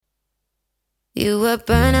You were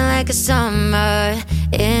burning like a summer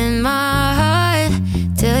in my heart,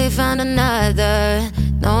 till you found another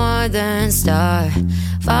northern star,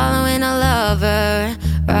 following a lover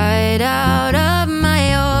right out of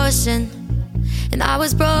my ocean. And I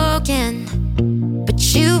was broken,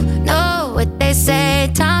 but you know what they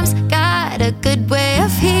say, time's got a good way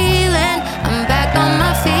of healing. I'm back on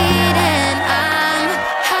my feet and I'm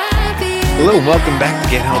happy. Hello and welcome back to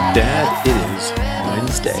Get Help Dad. It is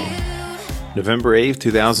Wednesday, November 8th,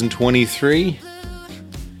 2023.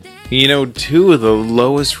 You know, two of the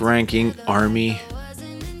lowest ranking Army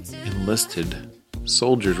enlisted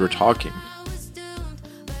soldiers were talking.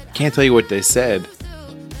 I can't tell you what they said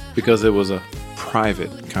because it was a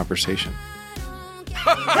private conversation.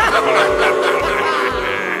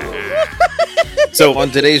 So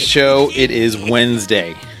on today's show, it is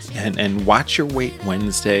Wednesday, and Watch Your Weight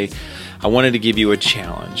Wednesday. I wanted to give you a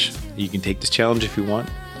challenge. You can take this challenge if you want.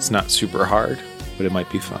 It's not super hard, but it might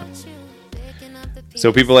be fun.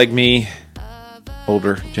 So people like me,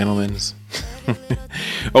 older gentlemen,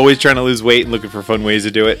 always trying to lose weight and looking for fun ways to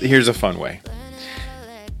do it. Here's a fun way.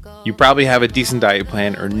 You probably have a decent diet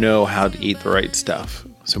plan or know how to eat the right stuff.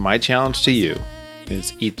 So my challenge to you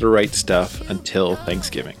is eat the right stuff until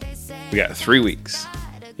Thanksgiving. We got 3 weeks.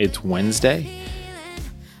 It's Wednesday,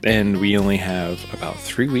 and we only have about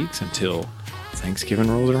 3 weeks until Thanksgiving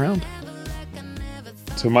rolls around.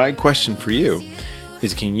 So my question for you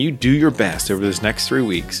is, can you do your best over this next 3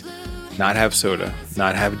 weeks, not have soda,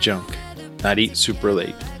 not have junk, not eat super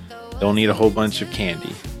late, don't eat a whole bunch of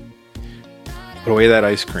candy, put away that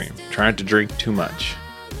ice cream, try not to drink too much.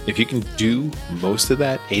 If you can do most of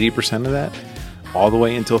that, 80% of that, all the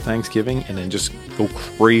way until Thanksgiving, and then just go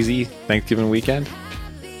crazy Thanksgiving weekend,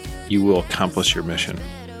 you will accomplish your mission.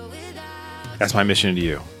 That's my mission to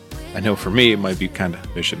you. I know for me, it might be kind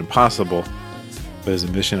of mission impossible, but as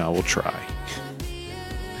a mission, I will try.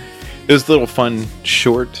 Those little fun,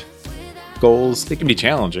 short goals, they can be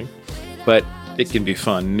challenging, but it can be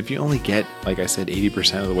fun. And if you only get, like I said,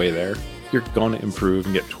 80% of the way there, you're going to improve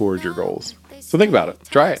and get towards your goals. So think about it.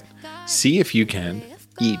 Try it. See if you can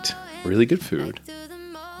eat really good food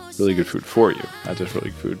for you, not just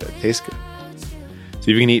really good food that tastes good. So if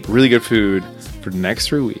you can eat really good food for the next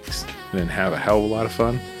 3 weeks and then have a hell of a lot of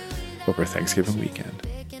fun over Thanksgiving weekend.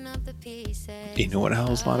 You know what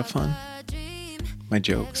hell is a lot of fun? My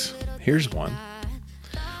jokes. Here's one.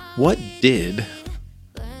 What did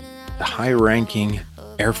the high-ranking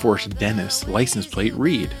Air Force dentist license plate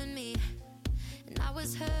read?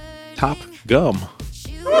 Top gum.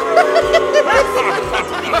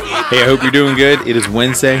 Hey, I hope you're doing good. It is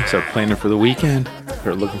Wednesday. Start planning for the weekend.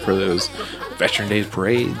 Start looking for those Veteran Day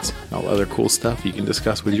parades and all other cool stuff you can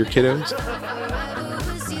discuss with your kiddos.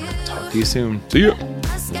 Talk to you soon. See ya.